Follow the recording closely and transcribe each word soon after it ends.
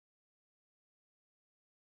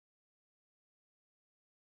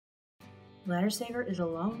Ladder Saver is a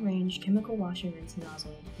long-range chemical wash and rinse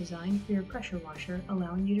nozzle designed for your pressure washer,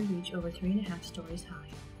 allowing you to reach over 3.5 stories high.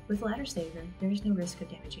 With Ladder Saver, there is no risk of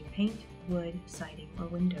damaging paint, wood, siding, or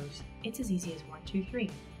windows. It's as easy as 1, 2, 3.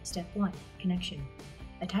 Step 1. Connection.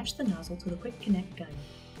 Attach the nozzle to the Quick Connect gun.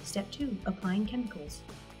 Step 2. Applying chemicals.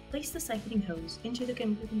 Place the siphoning hose into the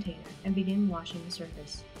chemical container and begin washing the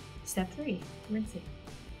surface. Step 3. Rinsing.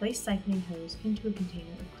 Place siphoning hose into a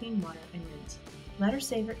container of clean water and rinse. Ladder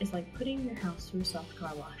Saver is like putting your house through a soft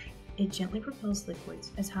car wash. It gently propels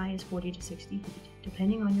liquids as high as 40 to 60 feet,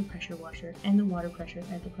 depending on your pressure washer and the water pressure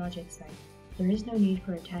at the project site. There is no need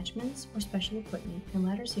for attachments or special equipment, and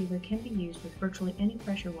Ladder Saver can be used with virtually any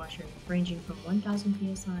pressure washer ranging from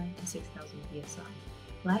 1000 psi to 6000 psi.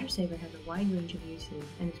 Ladder Saver has a wide range of uses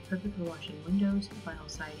and is perfect for washing windows, vinyl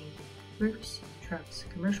siding, roofs, trucks,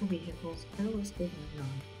 commercial vehicles, and the list goes on and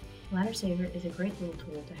on. Ladder Saver is a great little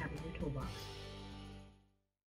tool to have in your toolbox.